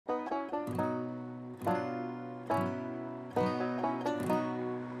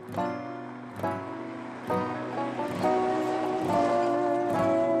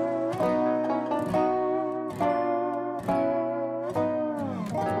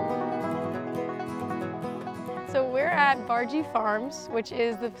at Bargy Farms, which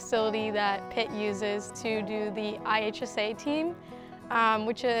is the facility that Pitt uses to do the IHSA team,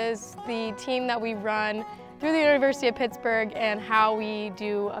 which is the team that we run through the University of Pittsburgh and how we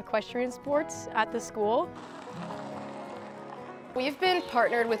do equestrian sports at the school. We've been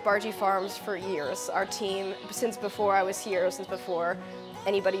partnered with Bargy Farms for years. Our team, since before I was here, since before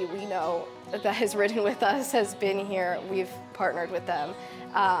anybody we know that has ridden with us has been here, we've partnered with them.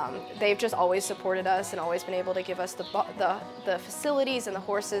 They've just always supported us and always been able to give us the facilities and the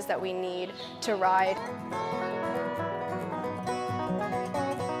horses that we need to ride.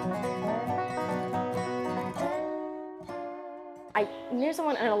 I knew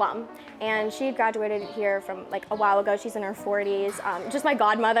someone, an alum, and she graduated here from like a while ago. She's in her 40s, just my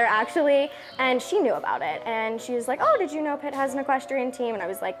godmother actually, and she knew about it. And she was like, oh, did you know Pitt has an equestrian team? And I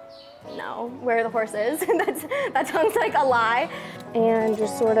was like, no, where are the horses? That sounds like a lie. And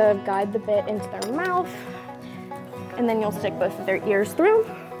just sort of guide the bit into their mouth, and then you'll stick both of their ears through.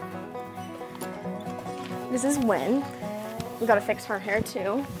 This is Wynn. We gotta fix her hair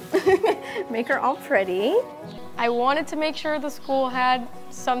too. Make her all pretty. I wanted to make sure the school had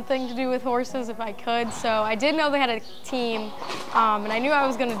something to do with horses if I could, so I did know they had a team, and I knew I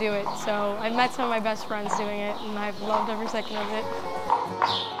was going to do it, so I met some of my best friends doing it, and I've loved every second of it.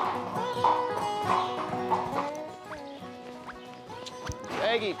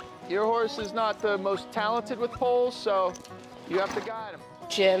 Aggie, your horse is not the most talented with poles, so you have to guide him.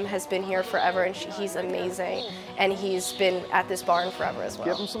 Jim has been here forever, and he's amazing, and he's been at this barn forever as well.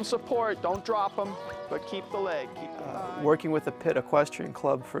 Give him some support, don't drop him, but keep the leg, keep the eye. Working with the Pitt Equestrian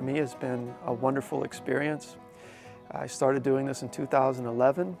Club for me has been a wonderful experience. I started doing this in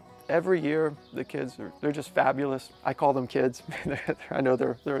 2011. Every year, the kids, they're just fabulous. I call them kids. I know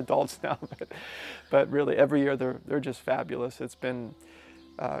they're adults now, but really every year they're just fabulous. It's been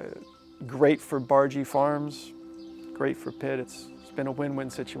great for Bargy Farms, great for Pitt. It's been a win-win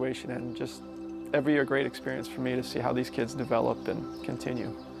situation, and just every year great experience for me to see how these kids develop and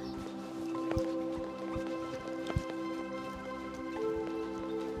continue.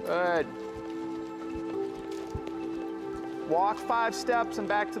 Good. Walk 5 steps and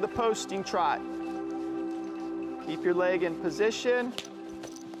back to the posting trot. Keep your leg in position.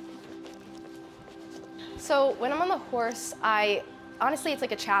 So when I'm on the horse, honestly, it's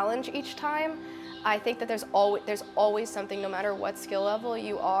like a challenge each time. I think that there's always something, no matter what skill level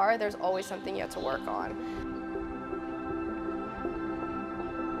you are, there's always something you have to work on.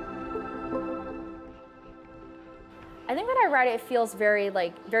 I think when I ride it, it feels very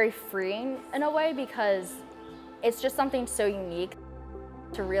freeing in a way, because it's just something so unique.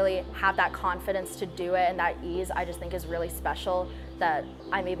 To really have that confidence to do it and that ease, I just think is really special that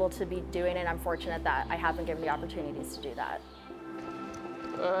I'm able to be doing it, and I'm fortunate that I have been given the opportunities to do that.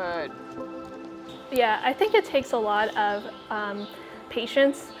 Good. Yeah, I think it takes a lot of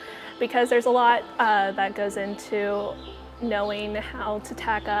patience, because there's a lot that goes into knowing how to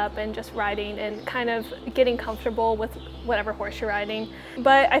tack up and just riding and kind of getting comfortable with whatever horse you're riding.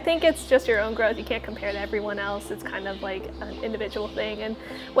 But I think it's just your own growth. You can't compare to everyone else. It's kind of like an individual thing, and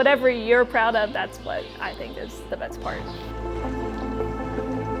whatever you're proud of, that's what I think is the best part.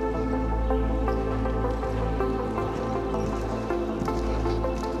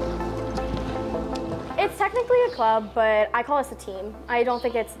 It's technically a club, but I call us a team. I don't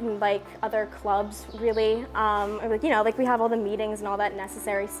think it's like other clubs, really. Like we have all the meetings and all that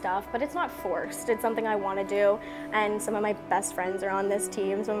necessary stuff, but it's not forced. It's something I want to do, and some of my best friends are on this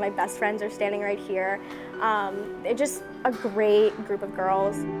team. Some of my best friends are standing right here. It's just a great group of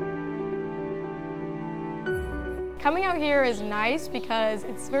girls. Coming out here is nice because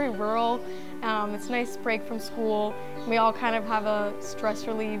it's very rural. It's a nice break from school. We all kind of have a stress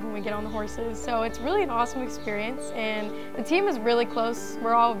relief when we get on the horses. So it's really an awesome experience, and the team is really close.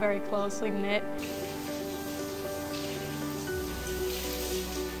 We're all very closely knit.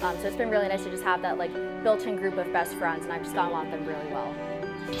 So it's been really nice to just have that built-in group of best friends, and I've just gotten along with them really well.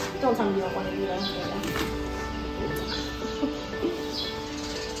 Don't tell me you don't want to do that.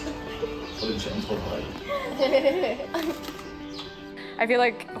 I feel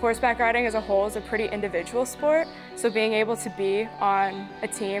like horseback riding as a whole is a pretty individual sport, so being able to be on a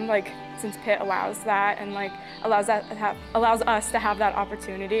team, since Pitt allows that and allows us to have that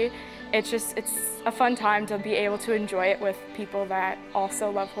opportunity, it's a fun time to be able to enjoy it with people that also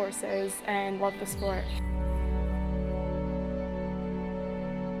love horses and love the sport.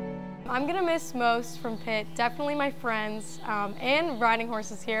 I'm gonna miss most from Pitt, definitely my friends, and riding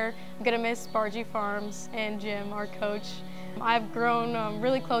horses here. I'm gonna miss Bargy Farms and Jim, our coach. I've grown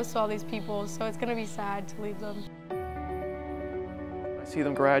really close to all these people, so it's gonna be sad to leave them. I see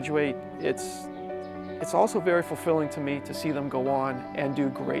them graduate. It's It's also very fulfilling to me to see them go on and do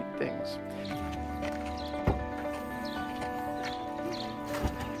great things.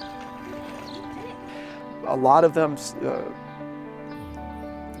 A lot of them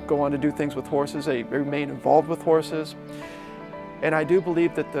go on to do things with horses. They remain involved with horses. And I do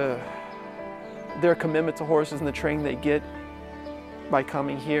believe that their commitment to horses and the training they get by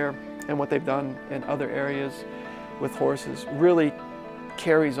coming here and what they've done in other areas with horses really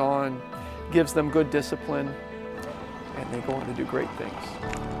carries on, gives them good discipline, and they go on to do great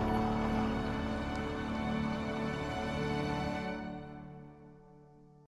things.